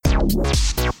Today's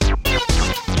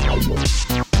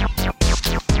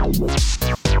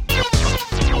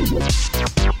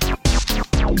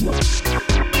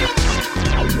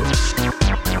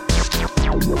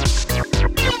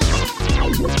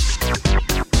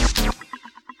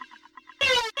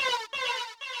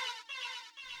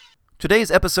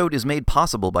episode is made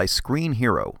possible by Screen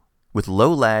Hero. With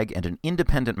low lag and an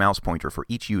independent mouse pointer for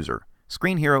each user,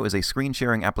 Screen Hero is a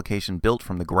screen-sharing application built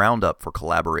from the ground up for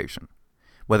collaboration.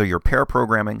 Whether you're pair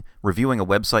programming, reviewing a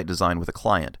website design with a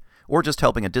client, or just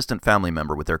helping a distant family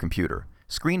member with their computer,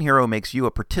 Screen Hero makes you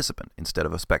a participant instead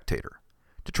of a spectator.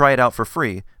 To try it out for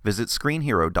free, visit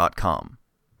screenhero.com.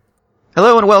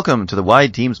 Hello and welcome to the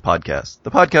Wide Teams Podcast,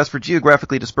 the podcast for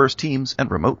geographically dispersed teams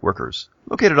and remote workers.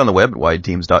 Located on the web at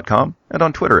wideteams.com and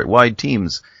on Twitter at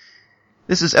wideteams.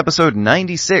 This is episode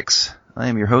 96. I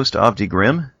am your host, Avdi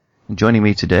Grimm, and joining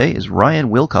me today is Ryan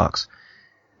Wilcox.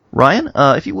 Ryan,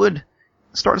 if you would,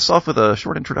 start us off with a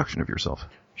short introduction of yourself.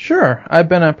 Sure. I've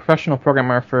been a professional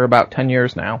programmer for about 10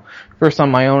 years now. First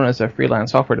on my own as a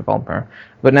freelance software developer,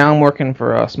 but now I'm working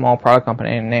for a small product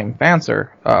company named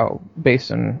Fancer,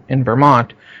 based in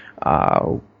Vermont.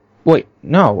 Connecticut.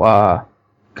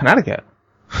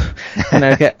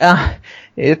 Connecticut.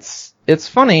 It's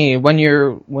funny when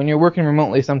you're working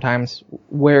remotely. Sometimes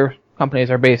where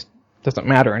companies are based doesn't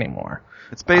matter anymore.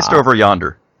 It's based over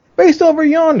yonder. Based over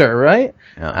yonder, right?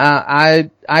 Yeah.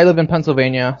 I live in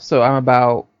Pennsylvania, so I'm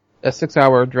about a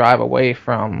 6-hour drive away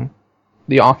from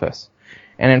the office.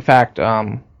 And in fact,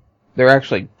 they're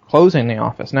actually closing the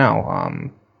office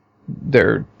now.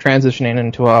 They're transitioning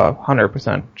into a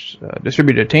 100%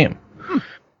 distributed team.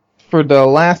 For the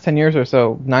last 10 years or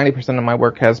so, 90% of my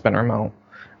work has been remote.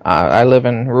 I live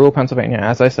in rural Pennsylvania,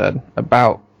 as I said,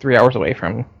 about 3 hours away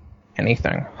from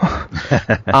anything.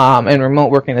 And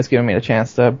remote working has given me the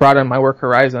chance to broaden my work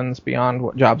horizons beyond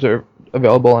what jobs are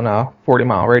available in a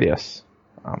 40-mile radius.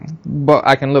 But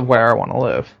I can live where I want to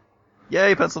live.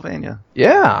 Yay, Pennsylvania.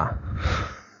 Yeah.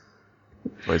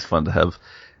 It's always fun to have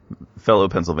fellow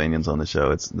Pennsylvanians on the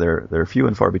show. They're few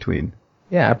and far between.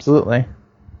 Yeah, absolutely.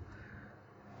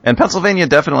 And Pennsylvania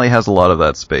definitely has a lot of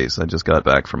that space. I just got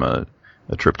back from a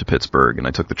trip to Pittsburgh, and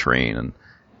I took the train,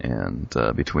 and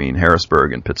between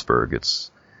Harrisburg and Pittsburgh,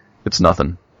 it's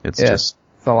nothing. It's just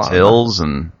hills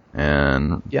and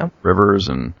rivers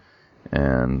and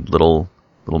little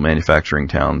manufacturing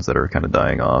towns that are kind of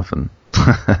dying off, and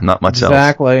not much else.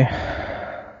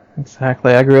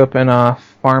 Exactly. I grew up in a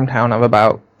farm town of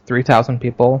about 3,000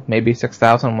 people, maybe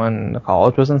 6,000 when the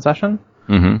college was in session.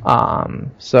 Mm-hmm.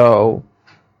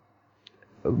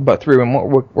 But through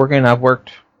remote working, I've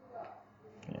worked,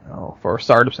 for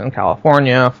startups in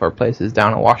California, for places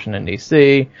down in Washington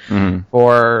D.C.,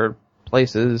 for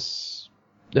places,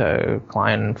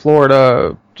 client in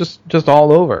Florida, just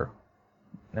all over,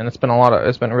 and it's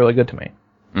been really good to me.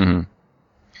 Mm-hmm.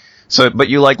 So, but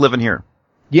you like living here?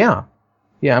 Yeah,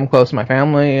 I'm close to my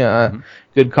family.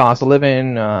 Good cost of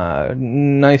living.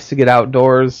 Nice to get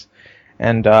outdoors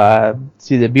and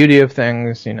see the beauty of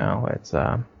things. It's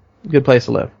a good place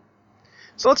to live.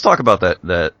 So let's talk about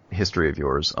that history of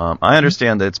yours. I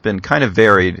understand that it's been kind of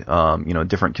varied,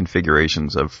 different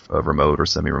configurations of remote or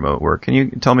semi-remote work. Can you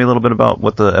tell me a little bit about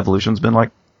what the evolution's been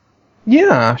like?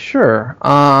 Yeah, sure.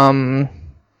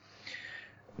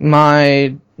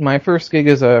 My first gig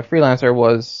as a freelancer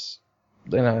was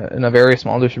in a very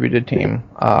small distributed team,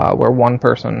 where one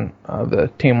person of the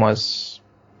team was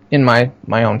in my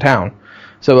own town.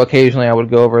 So occasionally I would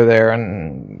go over there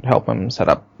and help him set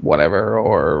up whatever,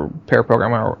 or pair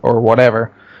program or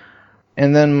whatever.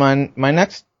 And then my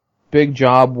next big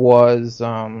job was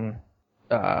a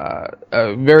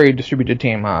very distributed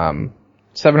team,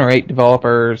 7 or 8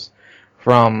 developers,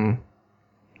 from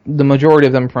the majority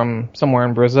of them from somewhere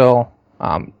in Brazil,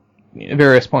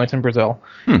 various points in Brazil,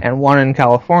 and one in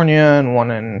California and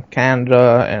one in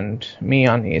Canada and me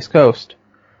on the East Coast.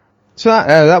 So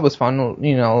that was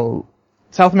fun.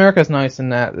 South America is nice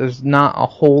in that there's not a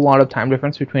whole lot of time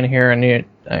difference between here and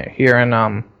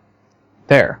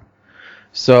there.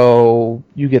 So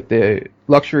you get the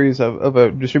luxuries of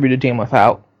a distributed team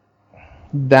without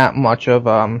that much of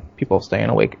people staying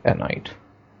awake at night.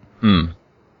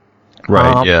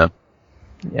 Right, yeah.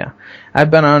 Yeah.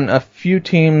 I've been on a few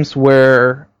teams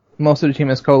where most of the team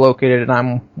is co-located and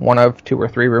I'm one of 2 or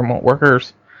 3 remote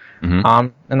workers.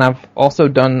 And I've also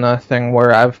done the thing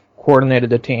where I've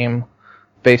coordinated a team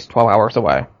based 12 hours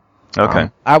away.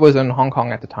 Okay. I was in Hong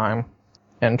Kong at the time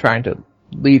and trying to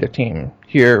lead a team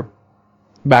here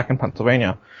back in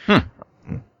Pennsylvania,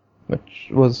 which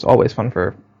was always fun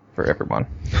for everyone.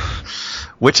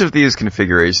 Which of these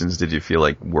configurations did you feel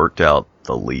like worked out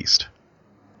the least?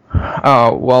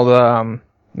 Oh, well, the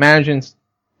managing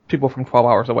people from 12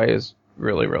 hours away is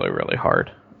really, really, really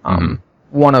hard.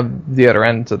 One of the other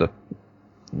ends of the,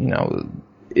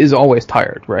 is always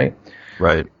tired, right?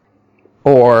 Right.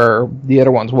 Or the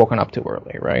other one's woken up too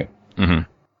early, right?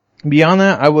 Mm-hmm. Beyond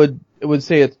that, I would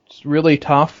say it's really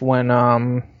tough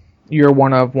when you're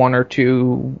one of one or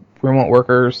two remote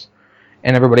workers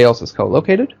and everybody else is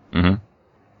co-located. Mm-hmm.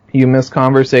 You miss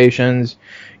conversations,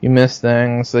 you miss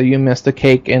things, so you miss the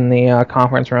cake in the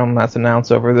conference room that's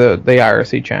announced over the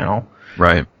IRC channel.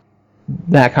 Right.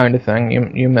 That kind of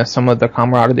thing. You miss some of the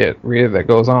camaraderie that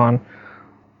goes on.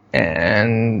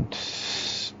 But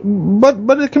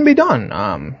it can be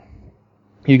done.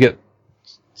 You get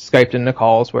Skyped into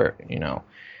calls where,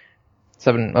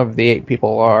 7 of the 8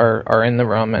 people are in the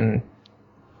room and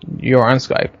you're on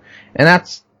Skype. And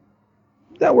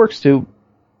that works too,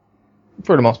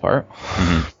 for the most part.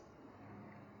 Mm-hmm.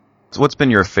 So what's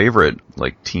been your favorite,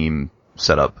 team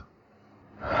setup?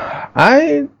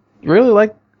 I really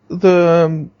like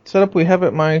the setup we have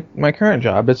at my current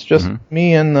job. It's just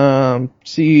me and the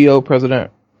CEO,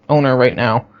 president, owner right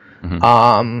now.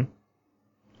 Mm-hmm.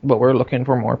 But we're looking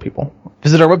for more people.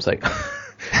 Visit our website.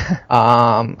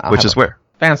 Which is where?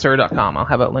 Fanstar.com. I'll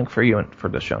have a link for you for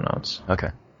the show notes. Okay.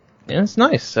 And it's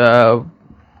nice.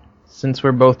 Since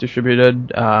we're both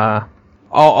distributed,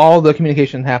 all the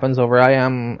communication happens over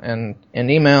IM and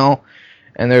email,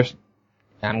 and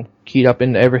I'm keyed up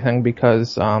into everything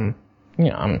because, I'm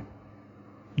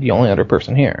the only other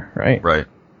person here, right? Right.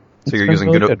 So you're using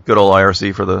really good old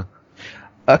IRC for the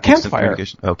Campfire.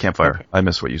 Oh, Campfire. Okay. I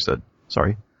missed what you said.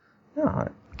 Sorry. No.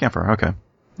 Campfire. Okay.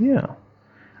 Yeah.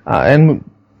 And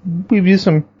we've used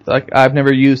some, I've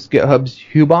never used GitHub's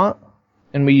Hubot,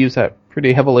 and we use that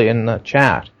pretty heavily in the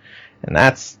chat. And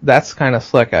that's kind of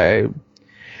slick.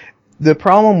 The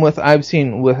problem I've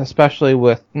seen especially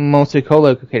with mostly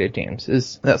co-located teams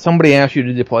is that somebody asks you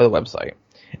to deploy the website.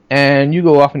 And you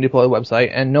go off and deploy the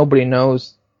website and nobody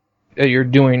knows that you're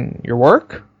doing your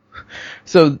work.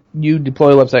 So you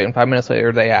deploy the website and 5 minutes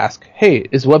later they ask, hey,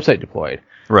 is the website deployed?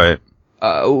 Right.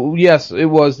 Yes, it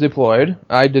was deployed.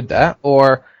 I did that.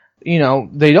 Or,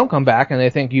 they don't come back and they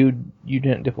think you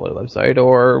didn't deploy the website,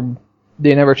 or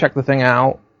they never check the thing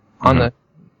out on the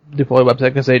deploy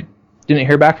website because they didn't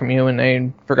hear back from you and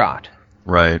they forgot.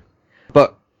 Right.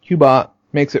 But Hubot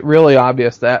makes it really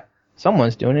obvious that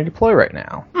someone's doing a deploy right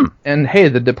now. And hey,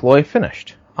 the deploy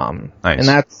finished. Nice. And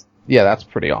that's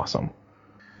pretty awesome.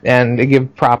 And they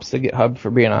give props to GitHub for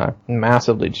being a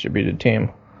massively distributed team.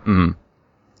 Mm-hmm.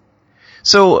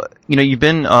 So,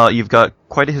 you've got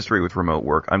quite a history with remote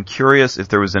work. I'm curious if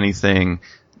there was anything,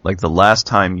 the last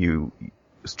time you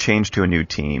changed to a new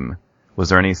team, was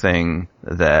there anything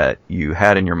that you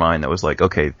had in your mind that was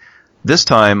okay, this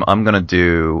time I'm going to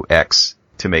do X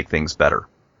to make things better?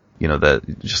 That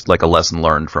just a lesson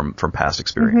learned from past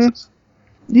experiences.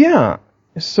 Mm-hmm. Yeah.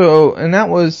 So, and that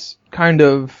was kind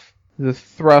of the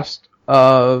thrust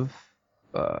of,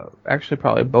 actually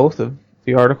probably both of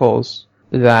the articles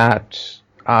that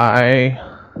I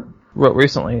wrote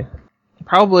recently.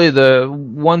 Probably the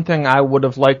one thing I would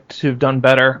have liked to have done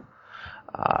better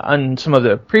on some of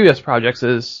the previous projects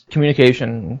is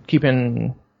communication,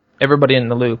 keeping everybody in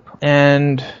the loop.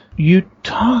 And you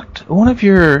one of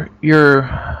your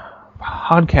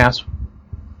podcasts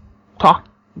talked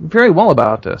very well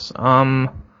about this. I'm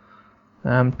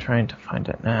trying to find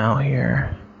it now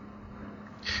here.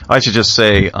 I should just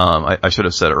say, I should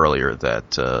have said earlier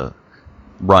that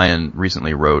Ryan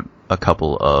recently wrote a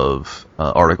couple of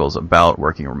articles about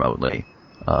working remotely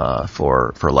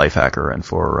for Lifehacker and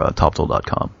for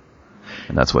TopTool.com,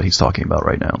 and that's what he's talking about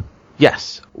right now.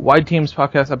 Yes, Wide Teams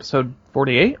Podcast episode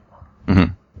 48,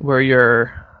 where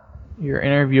your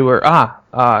interviewer,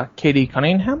 Katie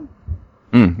Cunningham,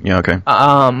 yeah, okay,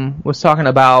 was talking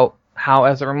about how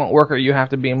as a remote worker you have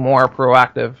to be more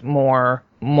proactive, more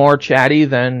chatty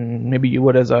than maybe you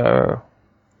would as a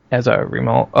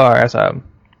remote or as a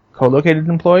co-located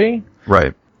employee.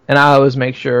 Right. And I always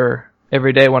make sure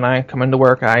every day when I come into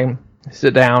work I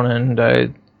sit down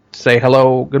and say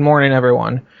hello, good morning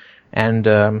everyone, and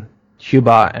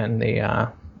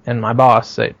Hubot and my boss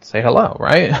say hello,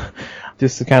 right?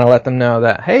 Just to kind of let them know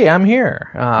that, hey, I'm here.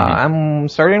 I'm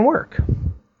starting work.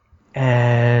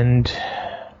 And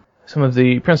some of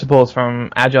the principles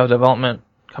from agile development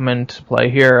come into play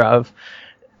here of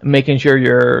making sure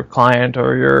your client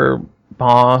or your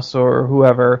boss or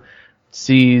whoever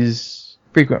sees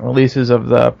frequent releases of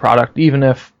the product, even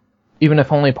if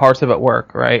only parts of it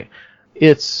work, right?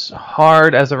 It's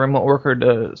hard as a remote worker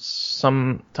to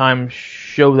sometimes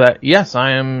show that, yes,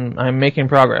 I'm making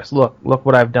progress. Look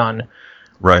what I've done.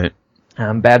 Right.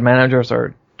 Bad managers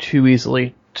are too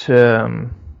easily to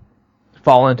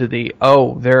fall into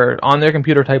they're on their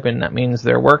computer typing, that means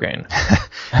they're working.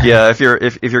 Yeah, if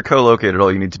you're co-located,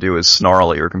 all you need to do is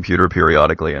snarl at your computer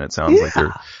periodically, and it sounds like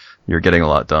you're getting a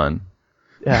lot done.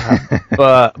 Yeah,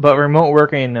 but remote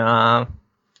working,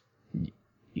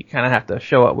 you kind of have to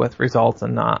show it with results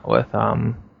and not with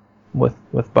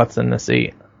butts in the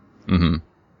seat. Mm-hmm.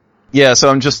 Yeah, so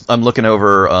I'm looking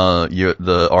over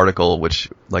the article, which,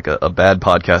 like a bad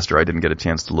podcaster, I didn't get a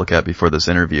chance to look at before this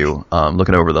interview.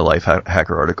 Looking over the Life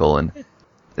Hacker article, and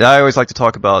I always like to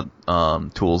talk about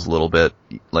tools a little bit,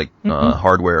 like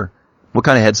hardware. What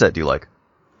kind of headset do you like?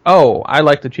 Oh, I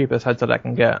like the cheapest headset I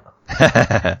can get.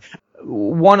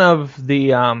 One of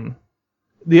the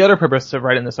other purpose of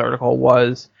writing this article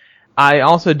was I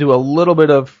also do a little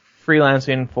bit of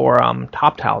freelancing for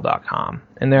TopTal.com,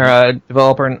 and they're a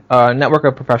developer network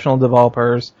of professional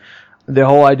developers. The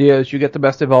whole idea is you get the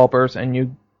best developers and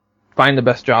you find the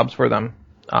best jobs for them,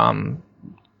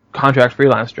 contract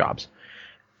freelance jobs,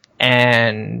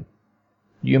 and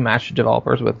you match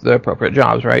developers with the appropriate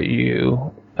jobs, right?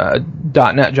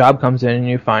 .NET job comes in and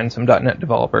you find some .NET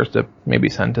developers to maybe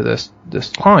send to this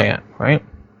client, right?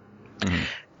 Mm-hmm.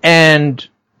 And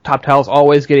TopTal's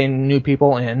always getting new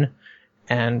people in,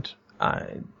 and I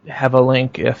have a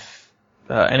link if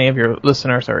any of your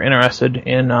listeners are interested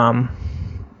in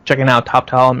checking out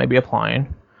TopTal and maybe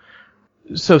applying.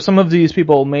 So some of these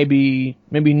people may be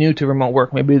new to remote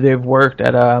work. Maybe they've worked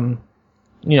at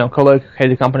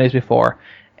co-located companies before,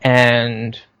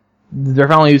 and they're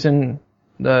finally using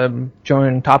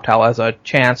join TopTal as a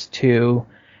chance to,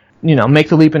 make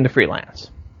the leap into freelance,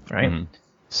 right? Mm-hmm.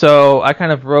 So I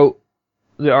kind of wrote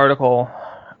the article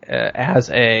as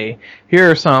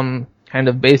here are some kind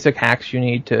of basic hacks you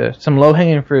need some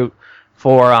low-hanging fruit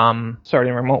for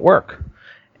starting remote work.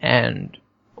 And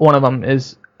one of them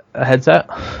is a headset.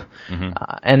 Mm-hmm.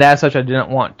 And as such, I didn't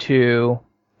want to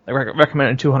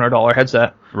recommend a $200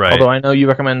 headset. Right. Although I know you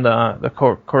recommend the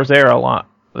Corsair a lot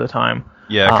of the time.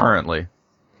 Yeah, currently.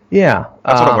 Yeah.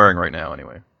 That's what I'm wearing right now,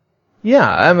 anyway. Yeah,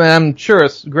 I mean, I'm sure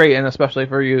it's great, and especially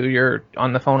for you, you're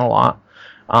on the phone a lot.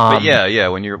 But yeah,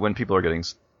 when people are getting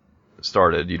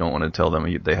started, you don't want to tell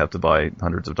them they have to buy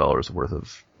hundreds of dollars worth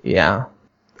of... Yeah.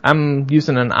 I'm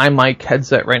using an iMic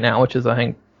headset right now, which is, I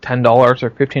think, $10 or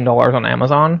 $15 on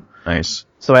Amazon. Nice.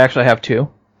 So I actually have two.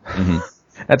 Mm-hmm.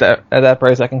 At that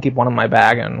price, I can keep one in my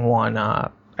bag and one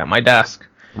at my desk.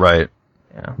 Right.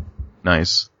 Yeah.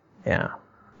 Nice. Yeah.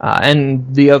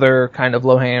 And the other kind of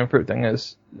low-hanging fruit thing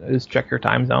is check your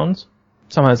time zones.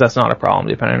 Sometimes that's not a problem,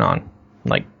 depending on,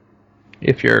 like,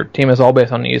 if your team is all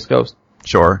based on the East Coast.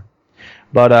 Sure.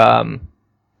 But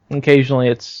occasionally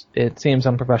it seems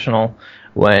unprofessional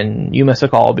when you miss a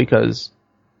call because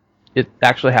it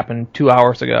actually happened 2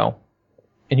 hours ago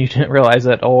and you didn't realize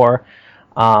it, or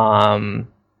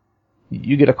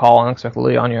you get a call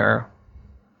unexpectedly on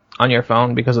your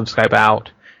phone because of Skype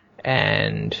out,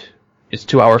 and it's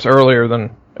 2 hours later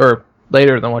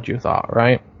than what you thought,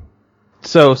 right?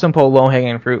 So simple,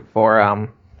 low-hanging fruit for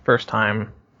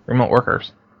first-time remote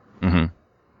workers. Mm-hmm.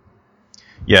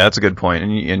 Yeah, that's a good point,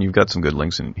 and you've got some good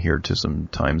links in here to some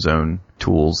time zone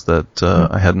tools that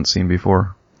I hadn't seen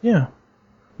before. Yeah,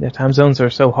 time zones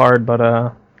are so hard,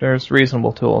 but there's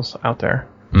reasonable tools out there.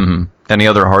 Mm-hmm. Any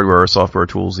other hardware or software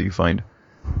tools that you find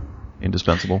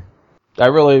indispensable? I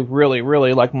really, really,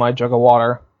 really like my jug of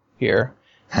water here.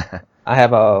 I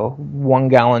have a 1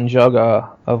 gallon jug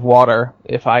of water.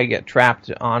 If I get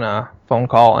trapped on a phone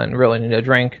call and really need a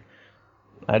drink,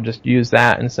 I just use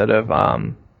that instead of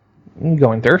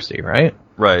going thirsty, right?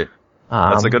 Right.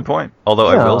 That's a good point. Although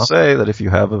I will say that if you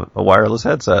have a wireless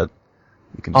headset,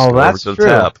 you can just go over to the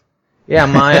tap. Yeah,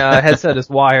 my headset is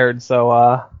wired,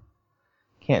 so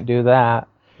can't do that.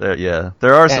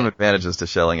 There are some advantages to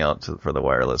shelling out for the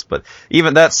wireless, but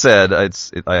even that said,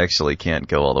 I actually can't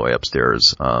go all the way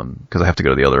upstairs because I have to go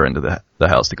to the other end of the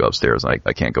house to go upstairs.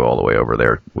 I can't go all the way over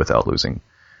there without losing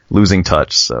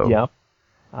touch. So yeah,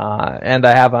 and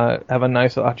I have a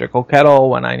nice electrical kettle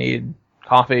when I need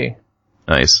coffee.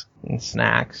 Nice. And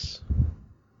snacks.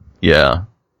 Yeah,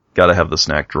 gotta have the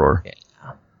snack drawer. Yeah.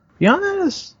 Beyond that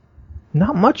is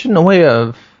not much in the way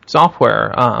of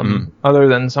software, other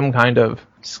than some kind of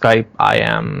Skype,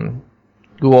 IM,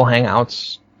 Google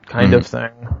Hangouts kind of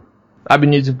thing. I've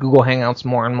been using Google Hangouts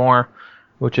more and more,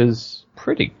 which is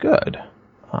pretty good.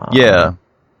 Yeah.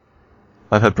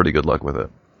 I've had pretty good luck with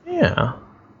it. Yeah.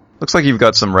 Looks like you've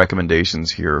got some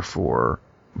recommendations here for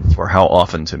how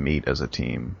often to meet as a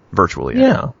team virtually.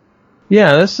 Yeah.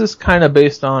 Yeah, this is kind of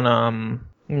based on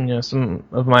some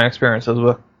of my experiences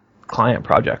with client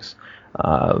projects.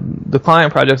 The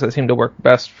client projects that seem to work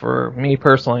best for me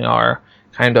personally are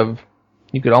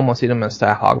you could almost see them as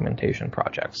staff augmentation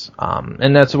projects.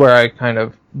 And that's where I kind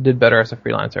of did better as a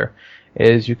freelancer,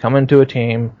 is you come into a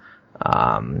team,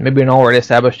 maybe an already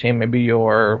established team, maybe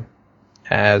you're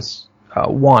as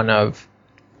one of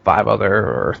 5 other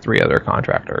or 3 other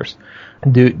contractors,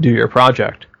 and do your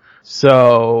project.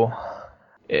 So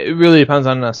it really depends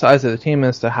on the size of the team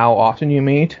as to how often you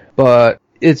meet, but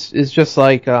it's just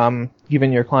like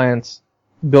giving your clients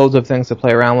builds of things to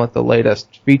play around with, the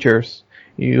latest features.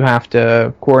 You have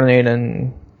to coordinate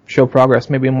and show progress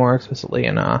maybe more explicitly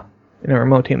in a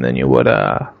remote team than you would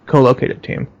a co-located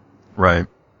team. Right.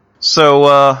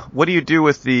 So what do you do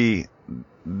with the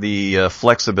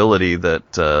flexibility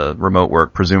that remote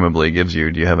work presumably gives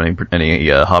you? Do you have any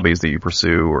hobbies that you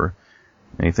pursue or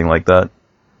anything like that?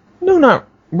 No, not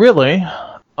really.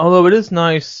 Although it is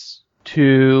nice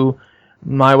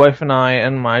my wife and I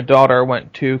and my daughter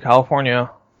went to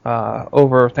California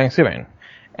over Thanksgiving,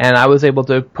 and I was able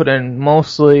to put in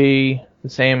mostly the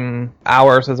same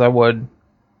hours as I would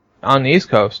on the East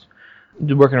Coast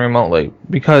working remotely,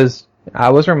 because I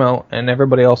was remote and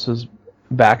everybody else was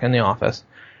back in the office.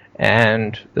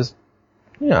 And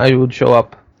I would show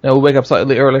up. It would wake up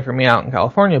slightly early for me out in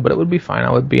California, but it would be fine.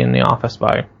 I would be in the office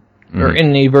or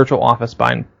in the virtual office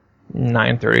by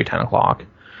 9:30, 10 o'clock,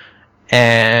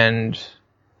 and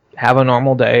have a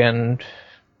normal day and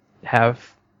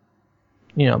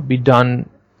be done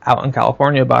out in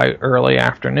California by early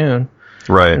afternoon.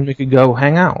 Right. And we could go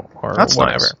hang out or that's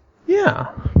whatever. Nice.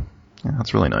 Yeah. Yeah,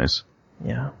 that's really nice.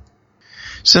 Yeah.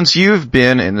 Since you've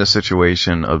been in the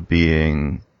situation of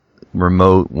being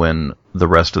remote when the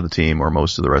rest of the team or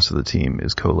most of the rest of the team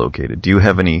is co-located, do you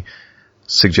have any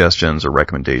suggestions or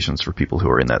recommendations for people who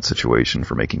are in that situation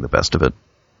for making the best of it?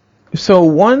 So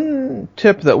one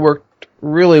tip that worked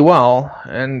really well,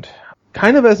 and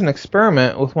kind of as an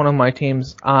experiment with one of my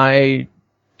teams, I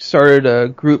started a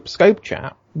group Skype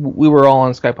chat. We were all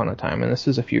on Skype on the time, and this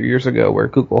is a few years ago where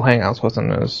Google Hangouts wasn't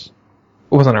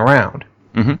around.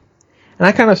 Mm-hmm. And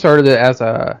I kind of started it as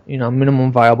a,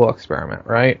 minimum viable experiment,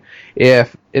 right?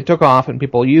 If it took off and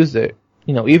people used it,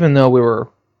 even though we were,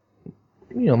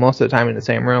 most of the time in the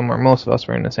same room, or most of us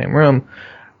were in the same room,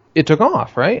 it took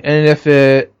off, right? And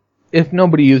if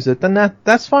nobody used it, then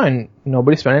that's fine.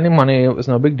 Nobody spent any money. It was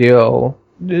no big deal.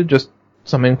 Just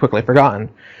something quickly forgotten.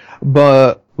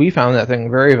 But we found that thing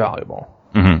very valuable.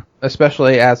 Mm-hmm.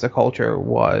 Especially as the culture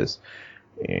was,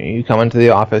 you come into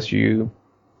the office, you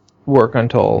work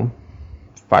until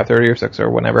 5:30 or 6 or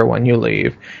whenever when you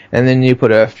leave, and then you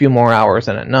put a few more hours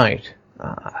in at night.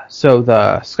 So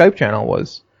the Skype channel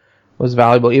was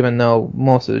valuable, even though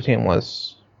most of the team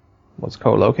was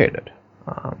co-located.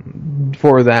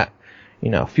 For that,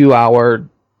 few hour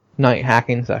night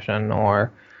hacking session,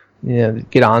 or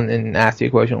get on and ask the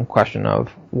question of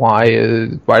why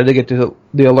did they get to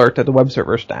the alert that the web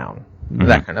server's down? Mm-hmm.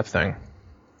 That kind of thing.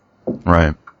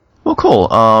 Right. Well,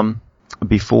 cool.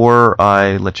 Before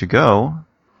I let you go,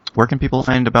 where can people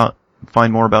find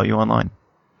more about you online?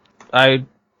 I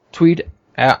tweet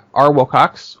at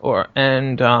rwilcox,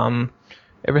 and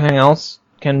everything else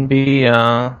can be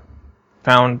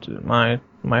found at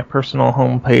my personal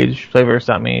homepage,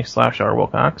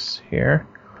 flavors.me/rwilcox here.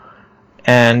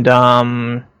 And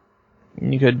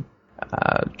you could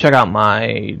check out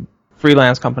my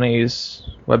freelance company's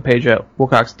webpage at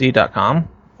wilcoxd.com,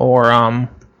 or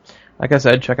like I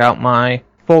said, check out my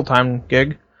full-time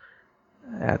gig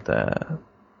at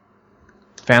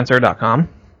fancer.com.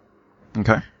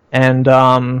 Okay. And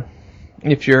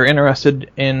if you're interested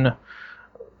in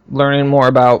learning more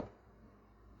about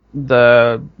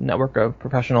the network of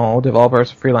professional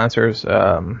developers, freelancers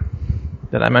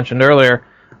that I mentioned earlier,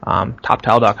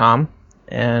 toptal.com,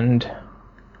 and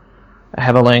I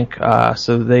have a link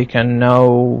so they can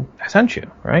know I sent you,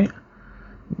 right?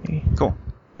 Cool.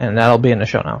 And that'll be in the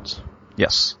show notes.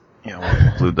 Yes. Yeah,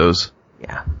 we'll include those.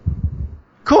 Yeah.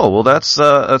 Cool. Well, that's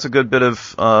a good bit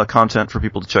of content for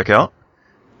people to check out,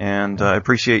 and I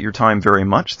appreciate your time very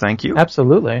much. Thank you.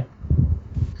 Absolutely.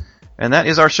 And that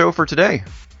is our show for today.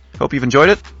 Hope you've enjoyed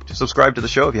it. Subscribe to the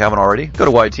show if you haven't already. Go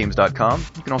to wideteams.com.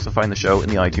 You can also find the show in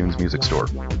the iTunes Music Store.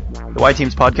 The Wide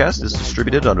Teams podcast is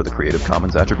distributed under the Creative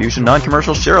Commons Attribution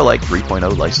Non-Commercial Share-alike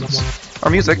 3.0 license.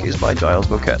 Our music is by Giles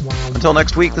Bouquet. Until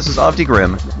next week, this is Avdi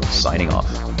Grimm, signing off.